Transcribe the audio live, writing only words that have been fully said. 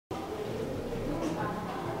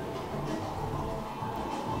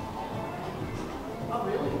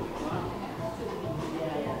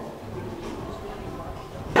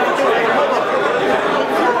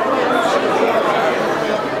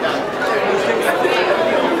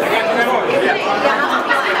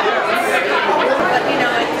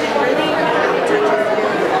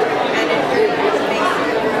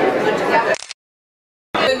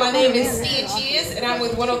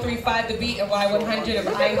95 The Beat and Y100 of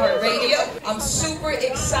iHeartRadio. I'm super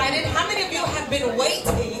excited. How many of you have been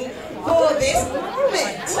waiting for this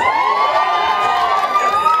moment?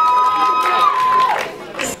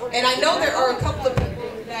 And I know there are a couple of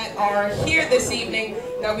people that are here this evening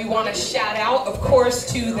that we want to shout out, of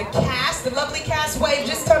course, to the cast, the lovely cast. Wave,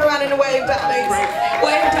 just turn around and wave, darlings.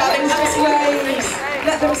 Wave, darlings, just wave.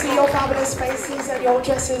 Let them see your fabulous faces and your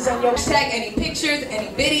dresses and your tag, any pictures, any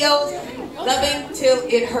videos. Loving till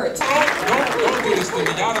it hurts. Don't do this to me.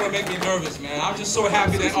 Y'all gonna make me nervous, man. I'm just so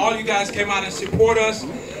happy that all you guys came out and support us.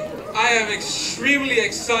 I am extremely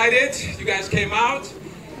excited. You guys came out.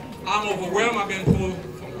 I'm overwhelmed. I've been pulled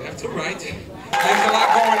from left to right. There's a lot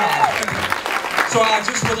going on. So I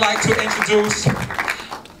just would like to introduce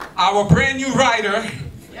our brand new writer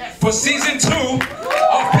for season 2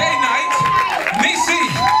 of Pay Night, Nisi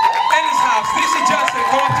Ennishouse. Nisi Justin,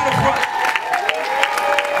 come up to the front.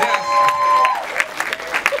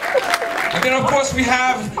 And then of course we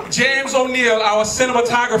have James O'Neill, our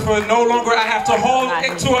cinematographer. No longer I have to hold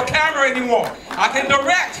it to a camera anymore. I can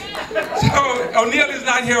direct. So O'Neill is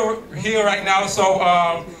not here right now,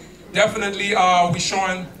 so definitely we're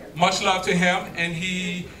showing much love to him, and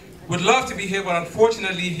he would love to be here, but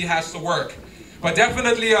unfortunately he has to work. But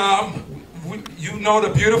definitely you know the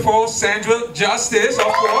beautiful Sandra Justice, of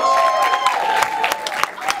course.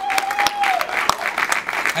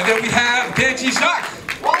 And then we have Benji Jacques.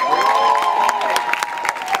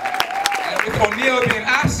 With O'Neill being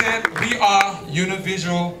absent, we are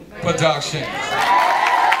Univisual Productions.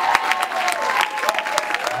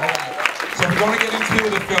 Alright, so we're going to get into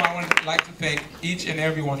the film. I would like to thank each and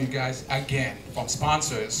every one of you guys again, from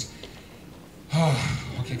sponsors.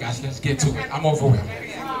 Okay guys, let's get to it. I'm overwhelmed.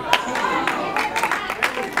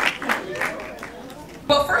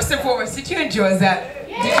 Well, first and foremost, did you enjoy that?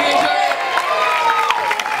 Did you enjoy it?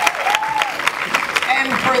 And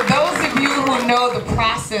for those of you who know the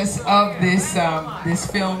process of this this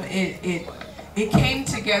film, it came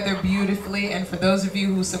together beautifully. And for those of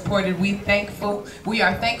you who supported, we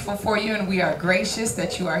are thankful for you, and we are gracious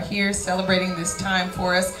that you are here celebrating this time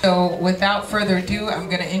for us. So without further ado, I'm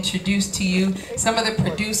going to introduce to you some of the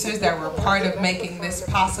producers that were part of making this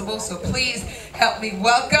possible. So please help me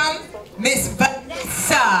welcome Miss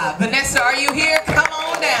Vanessa. Vanessa, are you here? Come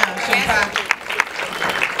on down.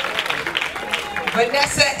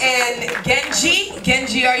 Vanessa and Genji.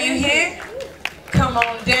 Genji, are you here? Come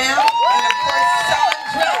on down. And of course,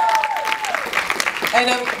 Sandra. And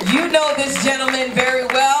you know this gentleman very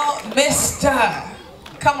well, Mr.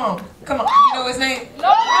 Come on. You know his name?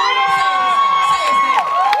 No. Say his name.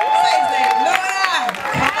 Say his name. No.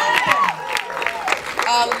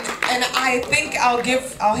 Come on. And I think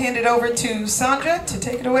I'll hand it over to Sandra to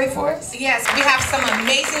take it away for us. Yes, we have some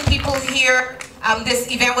amazing people here.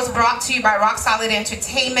 This event was brought to you by Rock Solid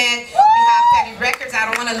Entertainment. We have Petty Records. I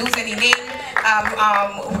don't want to lose any name.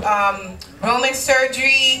 Roman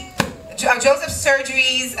Surgery, Joseph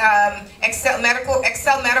Surgeries, Excel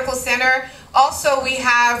Medical Center. Also, we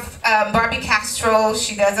have Barbie Castro.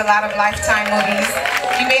 She does a lot of Lifetime movies.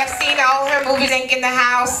 You may have seen all her movies. Ink in the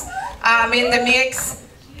House, In the Mix,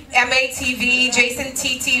 MATV, Jason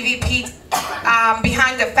TTV, Pete,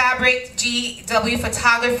 Behind the Fabric, GW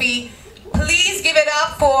Photography. Please give it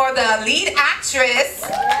up for the lead actress,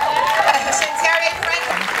 Shantaria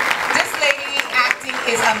Franklin. This lady acting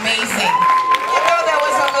is amazing. You know there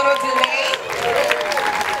was a little delay.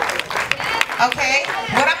 Okay,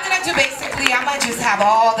 what I'm gonna do basically, I'm gonna just have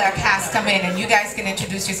all the cast come in and you guys can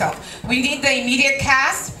introduce yourself. We need the immediate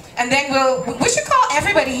cast, and then we should call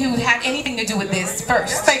everybody who had anything to do with this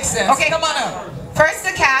first. Makes sense. Okay, come on up. First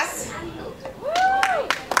the cast.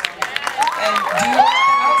 And do you want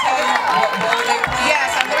them to tell you what role they play? Yes,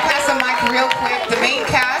 I'm going to pass the mic real quick. The main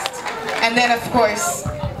cast, and then of course,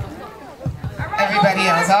 everybody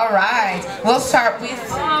else. All right. We'll start with...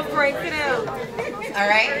 Break it out. All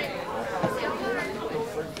right.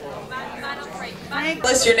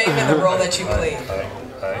 List your name and the role that you played. Hi.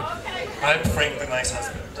 I'm Frank the Nice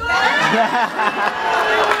Husband.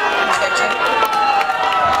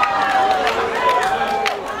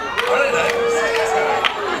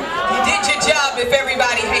 If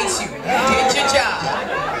everybody hates you, you did your job.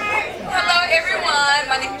 Hello everyone,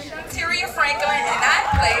 my name is Shantaria Franklin and I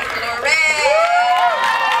play Lorraine.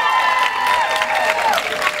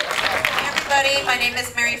 Hey everybody, my name is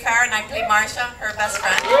Mary Farr and I play Marsha, her best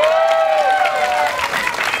friend.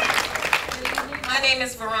 My name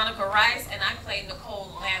is Veronica Rice and I play Nicole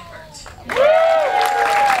Lambert.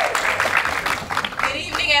 Good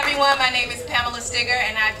evening everyone, my name is Pamela Stigger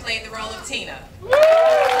and I play the role of Tina.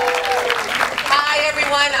 Hi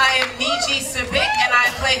everyone, I am Niji Sabik and I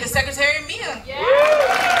play the Secretary Mia.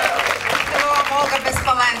 Olga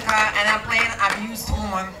Vespalanka, and I'm playing abused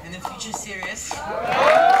woman in the future series. Hi,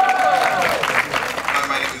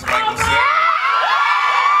 my name is Michael Sick.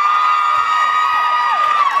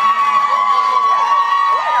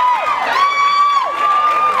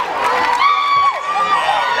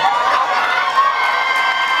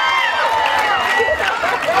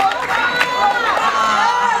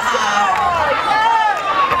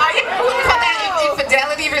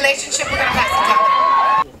 Relationship, we're gonna pass it down.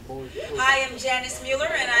 Hi, I'm Janice Mueller,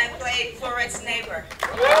 and I played Florette's neighbor.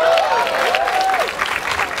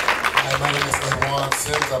 Hi, my name is Edwan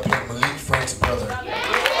Sims. I play Malik, Frank's brother.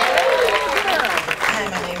 Hi,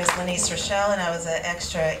 my name is Lanice Rochelle, and I was an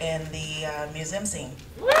extra in the museum scene.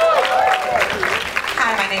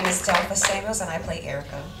 Hi, my name is Delpha Samuels, and I play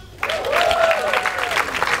Erica.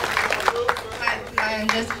 Hi, I'm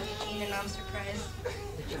Jessica Eugene, and I'm surprised.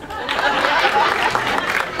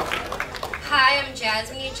 Hi, I'm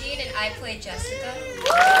Jasmine Eugene, and I play Jessica.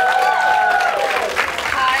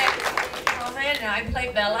 Hi, I'm Rohan, and I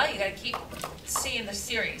play Bella. You gotta keep seeing the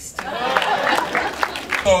series.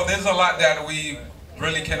 So there's a lot that we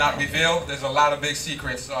really cannot reveal. There's a lot of big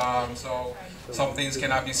secrets. So some things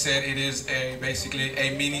cannot be said. It is basically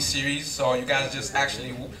a mini series. So you guys just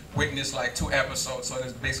actually witnessed like 2 episodes. So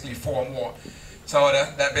there's basically 4 more. So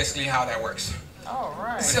that's basically how that works. All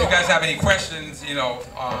right. So if you guys have any questions, you know,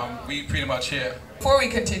 we pretty much here. Before we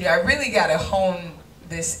continue, I really got to hone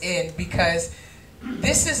this in because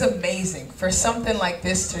this is amazing for something like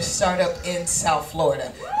this to start up in South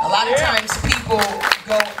Florida. A lot of times people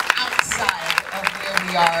go outside of where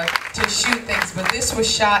we are to shoot things, but this was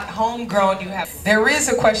shot homegrown. There is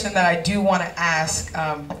a question that I do want to ask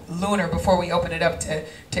Lunar before we open it up to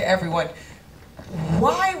everyone.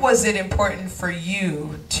 Why was it important for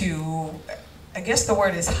you to, I guess the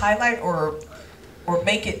word is highlight or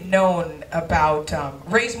make it known about,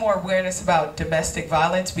 raise more awareness about domestic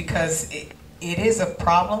violence, because it is a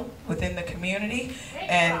problem within the community,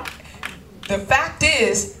 and the fact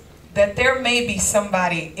is that there may be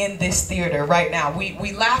somebody in this theater right now.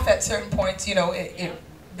 We laugh at certain points, you know,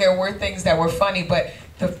 there were things that were funny, but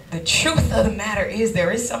the truth of the matter is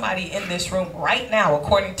there is somebody in this room right now,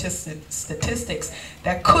 according to statistics,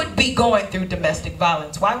 that could be going through domestic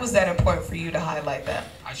violence. Why was that important for you to highlight that?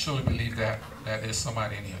 I truly believe that there's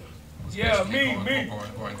somebody in here who's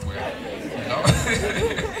going through that, you know.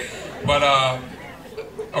 But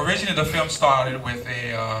originally the film started with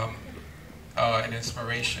an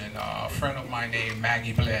inspiration. A friend of mine named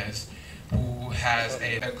Maggie Blaise, who has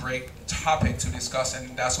a great topic to discuss,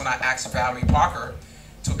 and that's when I asked Valerie Parker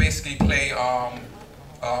to basically play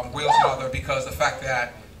Will's mother, because the fact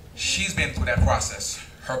that she's been through that process.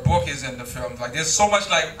 Her book is in the film. Like, there's so much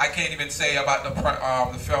like I can't even say about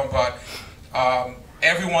the film, but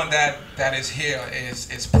everyone that is here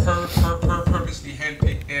is purposely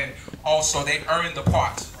handpicked, and also they earned the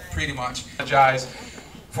part pretty much. I apologize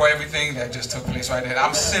for everything that just took place right there.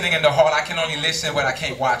 I'm sitting in the hall. I can only listen, but I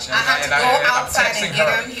can't watch. And I'm texting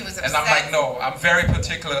her, and I'm like, no, I'm very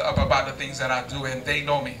particular about the things that I do, and they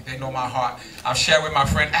know me. They know my heart. I've shared with my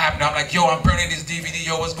friend Abner. I'm like, yo, I'm burning this DVD.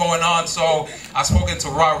 Yo, what's going on? So I've spoken to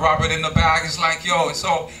Robert in the back. It's like, yo,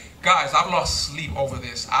 so guys, I've lost sleep over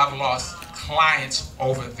this. I've lost clients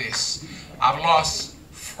over this. I've lost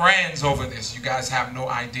friends over this. You guys have no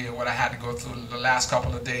idea what I had to go through the last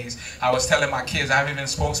couple of days. I was telling my kids, I haven't even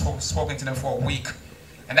spoken to them for a week,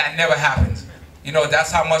 and that never happened. You know, that's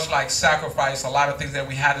how much like sacrifice, a lot of things that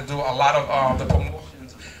we had to do, a lot of the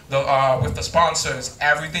promotions, with the sponsors,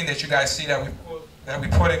 everything that you guys see that we're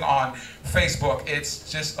putting on Facebook. It's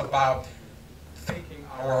just about thanking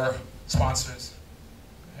our sponsors.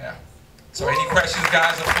 Yeah. So any questions,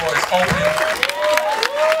 guys? The floor is open.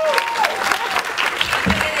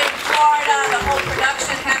 The whole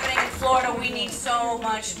production happening in Florida, we need so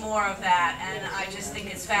much more of that, and I just think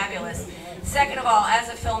it's fabulous. Second of all, as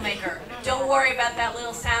a filmmaker, don't worry about that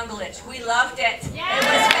little sound glitch. We loved it. It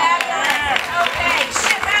was fabulous. Okay,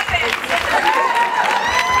 shit happens.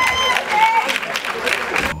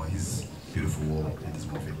 His beautiful role in this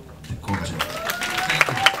movie, The Culture.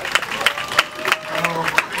 Hello,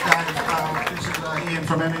 guys. This is Ian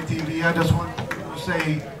from MATV. I just want to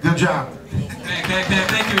say good job. Thank you.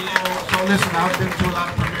 So listen, I've been to a lot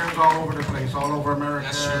of premieres all over the place, all over America,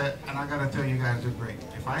 and I gotta tell you guys did great.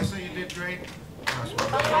 If I say you did great, trust me.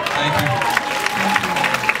 Thank you.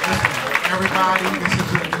 Listen, everybody,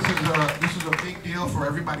 this is a big deal for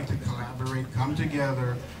everybody to collaborate, come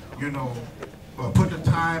together, you know, put the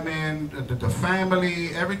time in, the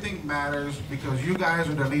family, everything matters, because you guys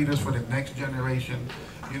are the leaders for the next generation.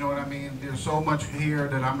 You know what I mean? There's so much here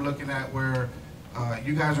that I'm looking at where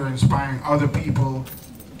you guys are inspiring other people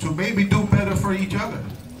to maybe do better for each other.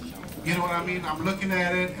 You know what I mean? I'm looking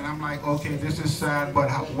at it and I'm like, okay, this is sad, but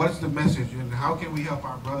what's the message? And how can we help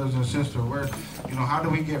our brothers and sisters? Where, you know, how do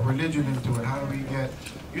we get religion into it? How do we get,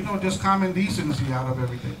 you know, just common decency out of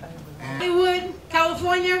everything? And Hollywood,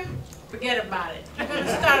 California, forget about it. We're going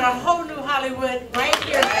to start a whole new Hollywood right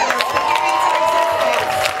here.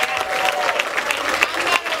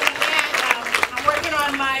 I'm working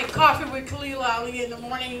on my Coffee with Khalil Ali in the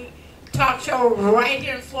morning talk show right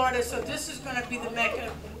here in Florida, so this is going to be the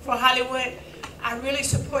mecca for Hollywood. I really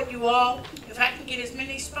support you all. If I can get as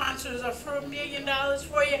many sponsors of $1 million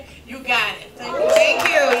for you, you got it. Thank you. Thank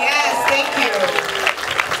you. Yes, thank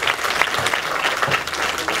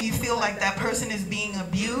you. You feel like that person is being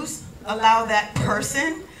abused, allow that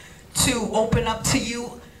person to open up to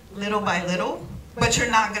you little by little, but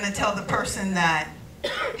you're not going to tell the person that,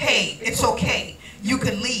 hey, it's okay, you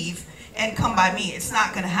can leave and come by me. It's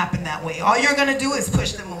not going to happen that way. All you're going to do is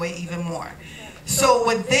push them away even more. So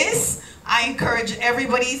with this, I encourage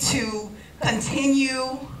everybody to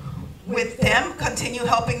continue with them, continue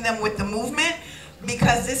helping them with the movement,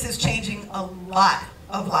 because this is changing a lot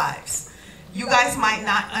of lives. You guys might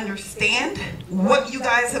not understand what you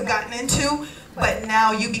guys have gotten into, but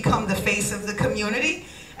now you become the face of the community.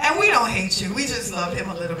 And we don't hate you, we just love him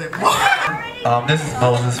a little bit more. This is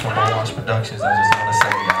Moses from Orange Productions. I just want to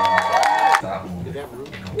say,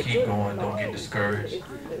 keep going, don't get discouraged.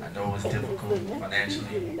 I know it's difficult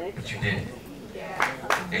financially, but you did it.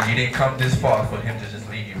 And you didn't come this far for him to just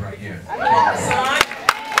leave you right here.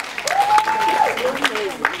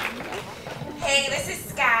 Hey, this is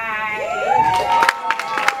Sky.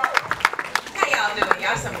 How y'all doing?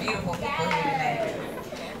 Y'all some beautiful people here today.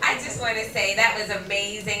 I just want to say that was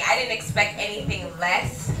amazing. I didn't expect anything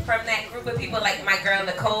less from that group of people. Like my girl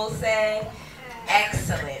Nicole said,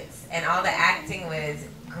 excellence. And all the acting was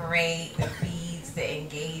great, the beats, the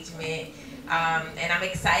engagement. And I'm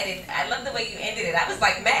excited. I love the way you ended it. I was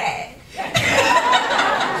like mad.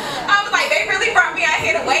 I was like, they really brought me out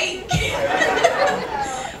here to wait.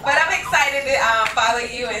 But I'm excited to follow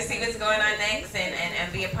you and see what's going on next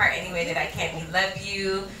and be a part any way that I can. We love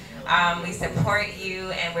you. We support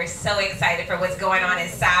you, and we're so excited for what's going on in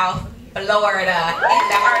South Florida in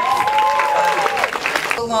the arts.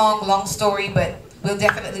 Long story, but we're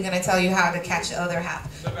definitely going to tell you how to catch the other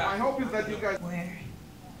half. My hope is that you guys... Where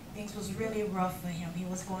things was really rough for him. He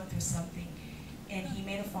was going through something, and he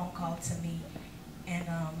made a phone call to me, and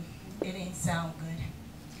it didn't sound good.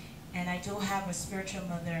 And I do have a spiritual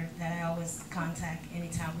mother that I always contact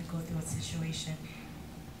anytime we go through a situation.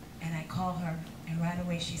 And I call her, and right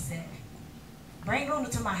away she said, bring Luna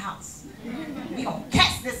to my house. We gonna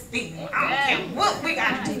catch this thing. I don't care what we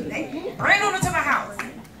gotta do today. Bring Luna to my house.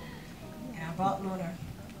 And I brought Luna.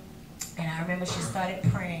 And I remember she started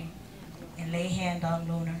praying and lay hand on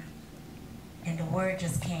Luna. And the word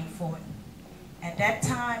just came forth. At that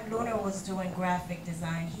time, Luna was doing graphic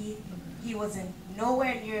design. He wasn't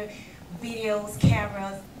nowhere near videos,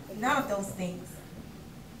 cameras, none of those things.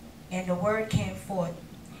 And the word came forth.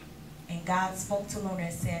 And God spoke to Luna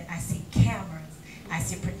and said, I see cameras, I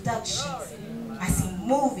see productions, I see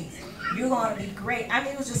movies. You're going to be great. I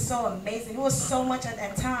mean, it was just so amazing. It was so much at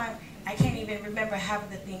that time. I can't even remember half of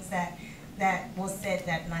the things that was said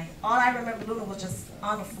that night. All I remember, Luna was just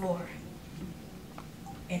on the floor.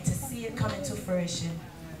 And to see it come into fruition,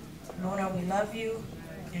 Luna, we love you,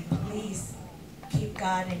 and please keep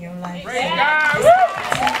God in your life.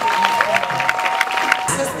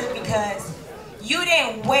 Sister, because you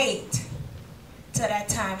didn't wait till that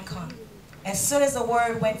time come. As soon as the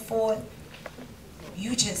word went forth,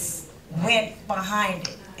 you just went behind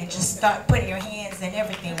it and just start putting your hands and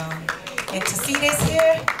everything on it. And to see this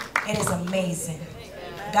here, it is amazing.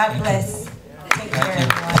 God bless. Take care,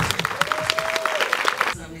 everyone.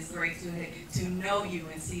 It's great to know you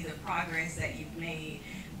and see the progress that you've made.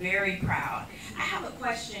 Very proud. I have a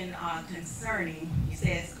question concerning, you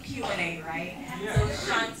said it's Q&A, right? Yeah. So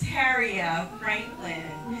Shantaria Franklin.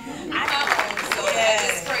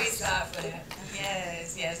 Yes, praise God for that.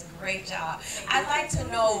 Yes, great job. I'd like to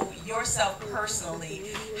know yourself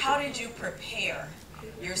personally. How did you prepare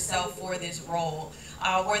yourself for this role?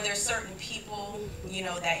 Were there certain people, you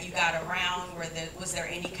know, that you got around? Was there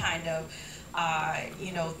any kind of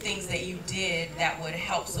you know, things that you did that would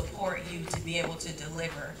help support you to be able to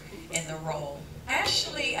deliver in the role?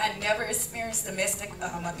 Actually, I never experienced domestic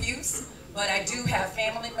abuse, but I do have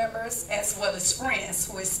family members as well as friends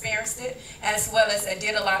who experienced it, as well as I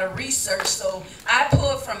did a lot of research. So I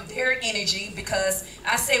pulled from their energy, because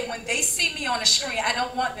I say when they see me on the screen, I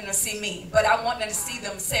don't want them to see me, but I want them to see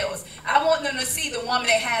themselves. I want them to see the woman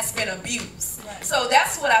that has been abused. So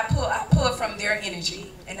that's what I pull from their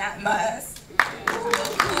energy and not mine. Kudos,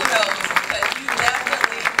 because you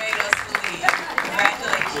definitely made us believe.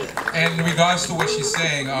 Congratulations. And in regards to what she's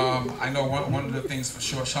saying, I know one of the things for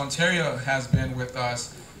sure, Shantaria has been with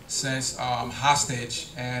us since Hostage,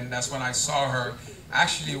 and that's when I saw her.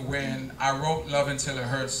 Actually, when I wrote Love Until It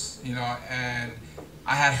Hurts, you know, and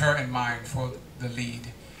I had her in mind for the lead,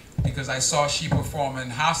 because I saw she perform in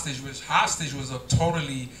Hostage, which Hostage was a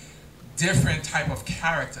totally different type of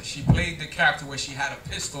character. She played the character where she had a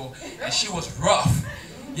pistol and she was rough,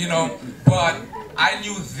 you know, but I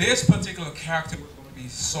knew this particular character would be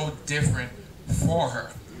so different for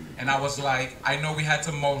her. And I was like, I know we had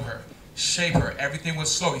to mold her, shape her. Everything was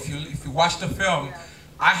slow. If you watch the film,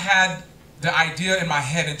 I had the idea in my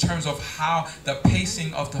head in terms of how the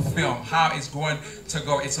pacing of the film, how it's going to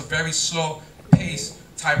go. It's a very slow pace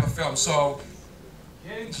type of film. So,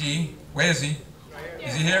 G, where is he?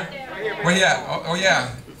 Is he here? Where he at? Oh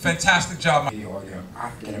yeah, fantastic job. Or the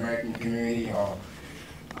African American community, or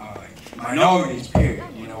minorities, period.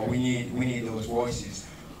 You know, we need those voices.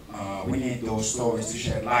 We need those stories to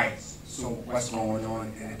shed light. So what's going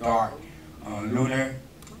on in the dark? Lunar,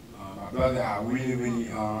 my brother, I really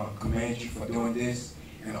commend you for doing this,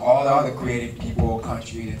 and all the other creative people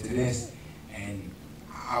contributed to this. And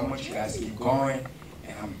I want you guys to keep going,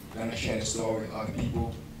 and I'm gonna share the story with other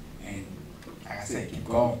people. And like I said, keep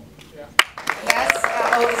going. Yes,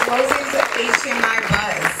 it's Moses HMI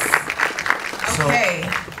Buzz. Okay.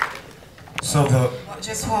 So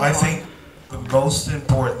I think the most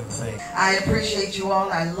important thing. I appreciate you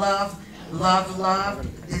all. I love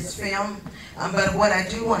this film. But what I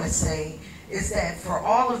do want to say is that for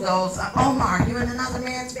all of those, Omar, you're in another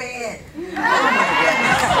man's bed. Oh my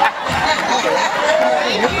goodness.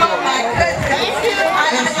 Oh my goodness.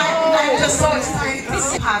 I'm just so excited. This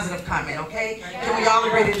is a positive comment, okay? Can we all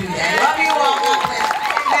agree to do that? Love you all. God bless.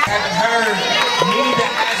 Haven't heard, neither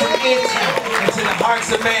has an entry into the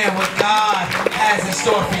hearts of man what God has in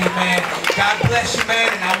store for you, man. God bless you,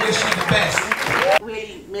 man, and I wish you the best.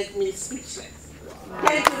 Really make me speechless.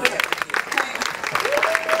 Thank you.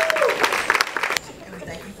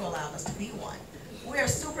 Thank you for allowing us to be one. We're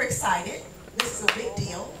super excited. This is a big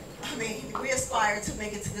deal. I mean, we aspire to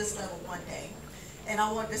make it to this level one day. And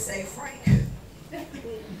I wanted to say, Frank, you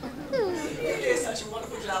did such a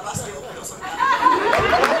wonderful job. I still feel so bad.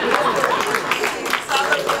 So I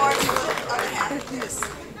look forward to the other half of this.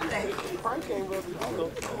 Thank you. Frank ain't really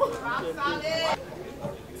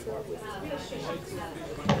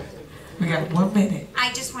We got 1 minute.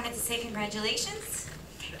 I just wanted to say congratulations,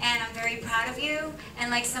 and I'm very proud of you.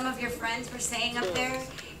 And like some of your friends were saying up there,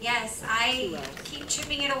 yes, I keep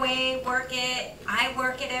chipping it away, work it. I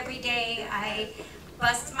work it every day. I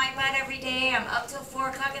bust my butt every day. I'm up till 4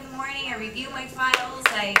 o'clock in the morning. I review my files.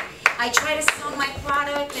 I try to sell my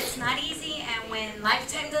product. It's not easy, and when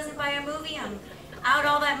Lifetime doesn't buy a movie, I'm out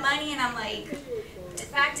all that money, and I'm like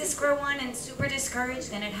back to square one and super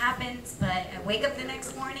discouraged, and it happens, but I wake up the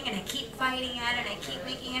next morning and I keep fighting at it, I keep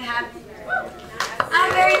making it happen.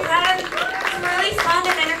 I'm very proud of it. It's really fun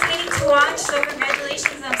and entertaining to watch, so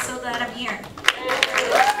congratulations, I'm so glad I'm here.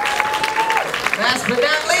 Last but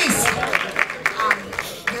not least,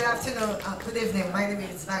 good afternoon, good evening, my name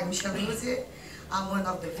is Michelle Luzier. I'm one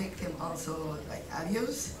of the victims also, like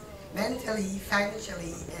abuse, mentally,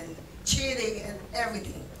 financially, and cheating and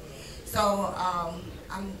everything. So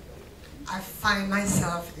I find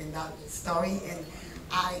myself in that story, and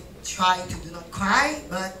I try to do not cry,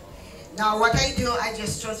 but now what I do, I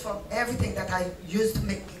just transform everything that I used to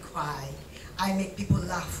make me cry. I make people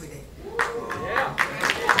laugh with it.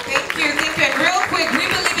 Thank you. And real quick, we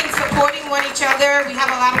believe in supporting each other. We have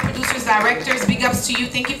a lot of producers, directors. Big ups to you.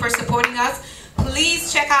 Thank you for supporting us.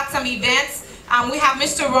 Please check out some events. We have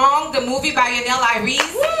Mr. Wrong, the movie by Yanel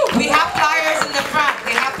Iris. We have flyers in the front.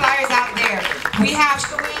 They have flyers out there. We have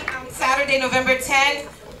showing Saturday, November 10th.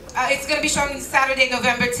 It's going to be showing Saturday,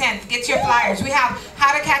 November 10th. Get your flyers. We have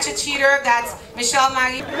How to Catch a Cheater. That's Michelle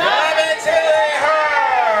Maggie.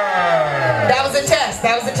 That was a test.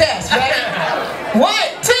 That was a test, right? 1,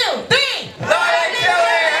 2, 3.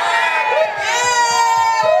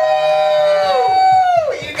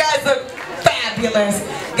 You guys are fabulous.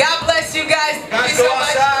 God bless you guys. Thank you so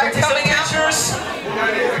much for coming out.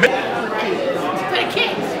 Put a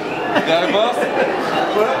kick. You got it, boss? You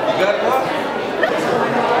got it, boss?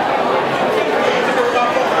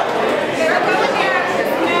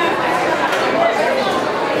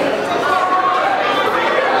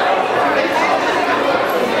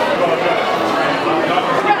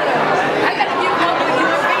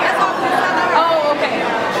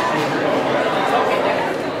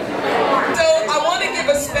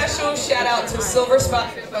 Shout out to Silver Spot.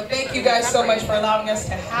 But thank you guys so much for allowing us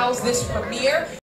to house this premiere.